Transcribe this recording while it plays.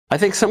I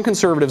think some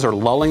conservatives are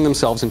lulling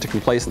themselves into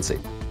complacency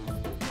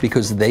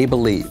because they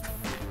believe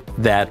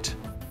that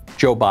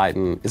Joe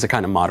Biden is a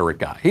kind of moderate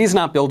guy. He's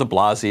not Bill de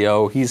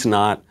Blasio. He's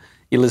not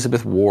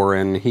Elizabeth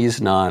Warren.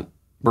 He's not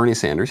Bernie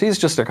Sanders. He's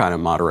just a kind of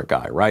moderate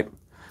guy, right?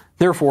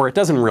 Therefore, it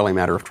doesn't really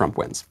matter if Trump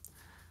wins.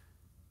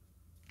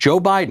 Joe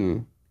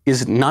Biden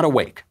is not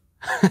awake.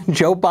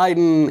 Joe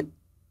Biden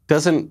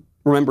doesn't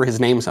remember his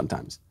name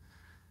sometimes.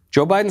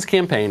 Joe Biden's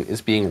campaign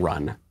is being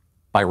run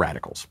by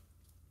radicals.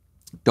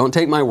 Don't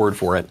take my word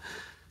for it.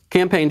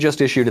 Campaign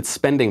just issued its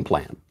spending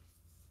plan.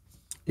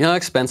 You know how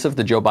expensive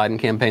the Joe Biden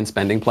campaign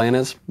spending plan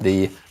is?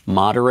 The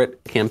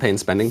moderate campaign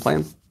spending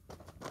plan?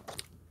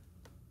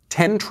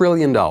 $10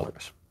 trillion.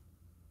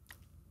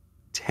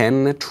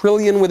 10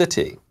 trillion with a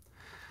T.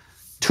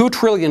 $2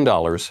 trillion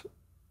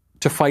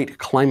to fight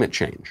climate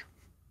change.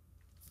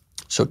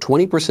 So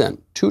 20%,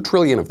 2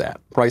 trillion of that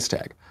price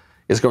tag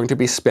is going to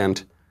be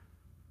spent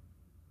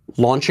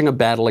launching a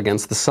battle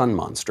against the sun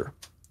monster.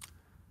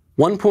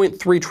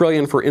 1.3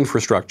 trillion for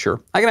infrastructure.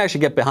 I can actually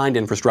get behind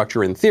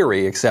infrastructure in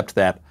theory, except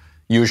that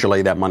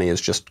usually that money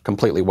is just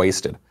completely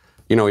wasted.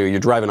 You know, you're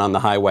driving on the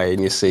highway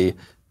and you see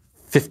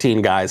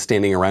 15 guys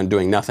standing around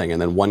doing nothing,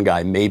 and then one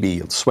guy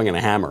maybe swinging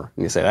a hammer.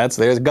 And you say,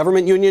 there's a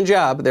government union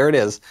job. There it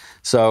is.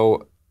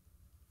 So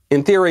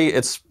in theory,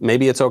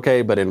 maybe it's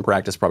okay, but in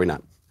practice, probably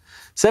not.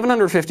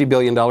 $750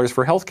 billion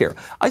for healthcare.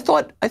 I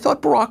thought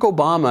Barack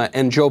Obama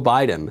and Joe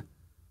Biden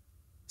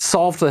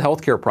solved the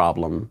healthcare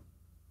problem.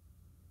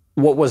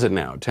 What was it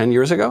now? 10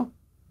 years ago?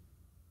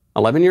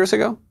 11 years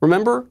ago?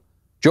 Remember?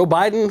 Joe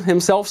Biden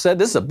himself said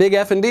this is a big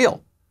effing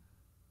deal.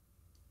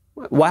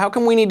 Why? How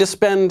come we need to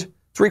spend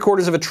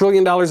 $750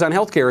 billion on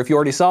healthcare if you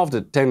already solved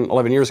it 10,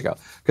 11 years ago?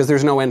 Because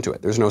there's no end to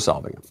it. There's no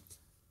solving it.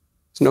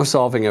 There's no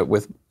solving it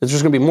with, it's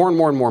just going to be more and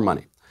more and more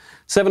money.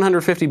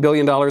 $750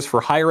 billion for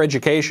higher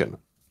education.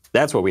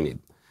 That's what we need.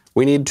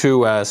 We need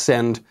to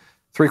send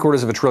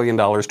 $750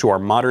 billion to our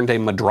modern day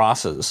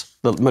madrasas,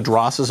 the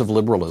madrasas of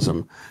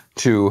liberalism,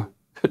 to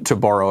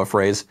borrow a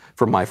phrase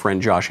from my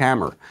friend Josh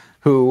Hammer,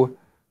 who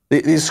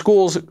these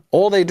schools,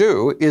 all they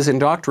do is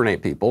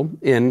indoctrinate people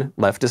in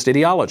leftist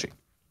ideology.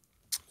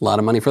 A lot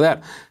of money for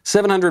that.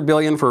 $700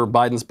 billion for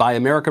Biden's Buy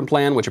American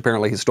plan, which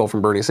apparently he stole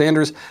from Bernie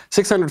Sanders.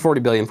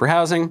 $640 billion for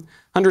housing.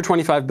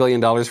 $125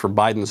 billion for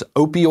Biden's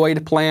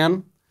opioid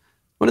plan.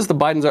 What is the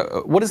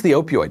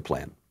opioid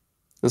plan?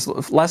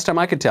 Last time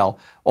I could tell,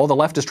 all the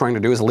left is trying to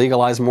do is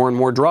legalize more and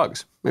more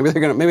drugs. Maybe it's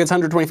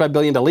 $125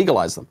 billion to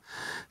legalize them.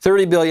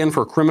 $30 billion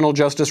for criminal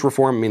justice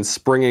reform means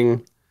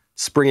springing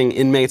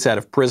inmates out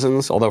of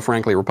prisons, although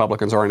frankly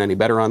Republicans aren't any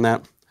better on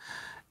that.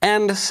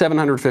 And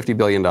 $750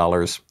 billion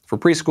for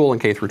preschool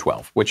and K through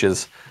 12, which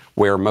is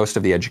where most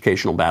of the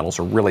educational battles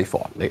are really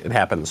fought. It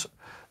happens,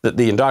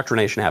 the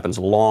indoctrination happens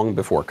long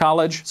before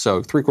college,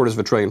 so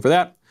 $750 billion for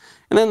that.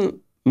 And then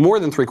more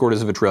than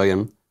 $750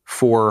 billion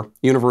for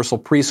universal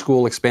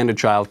preschool, expanded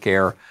child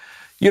care.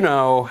 You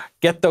know,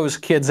 get those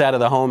kids out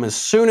of the home as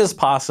soon as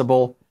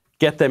possible,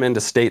 get them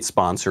into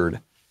state-sponsored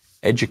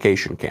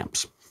education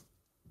camps.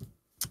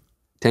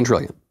 $10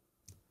 trillion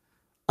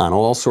on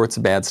all sorts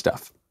of bad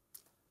stuff.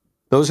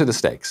 Those are the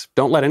stakes.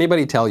 Don't let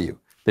anybody tell you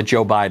that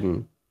Joe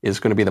Biden is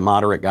going to be the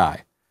moderate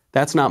guy.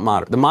 That's not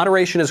moderate. The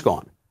moderation is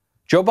gone.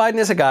 Joe Biden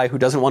is a guy who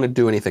doesn't want to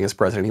do anything as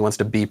president. He wants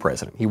to be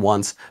president. He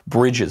wants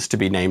bridges to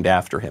be named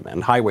after him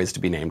and highways to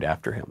be named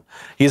after him.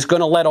 He's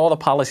going to let all the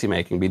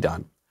policymaking be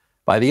done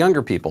by the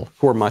younger people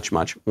who are much,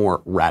 much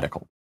more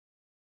radical.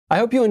 I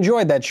hope you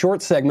enjoyed that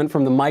short segment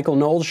from the Michael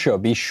Knowles Show.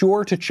 Be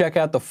sure to check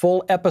out the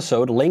full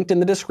episode linked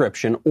in the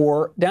description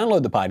or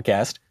download the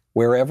podcast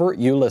wherever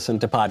you listen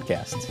to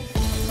podcasts.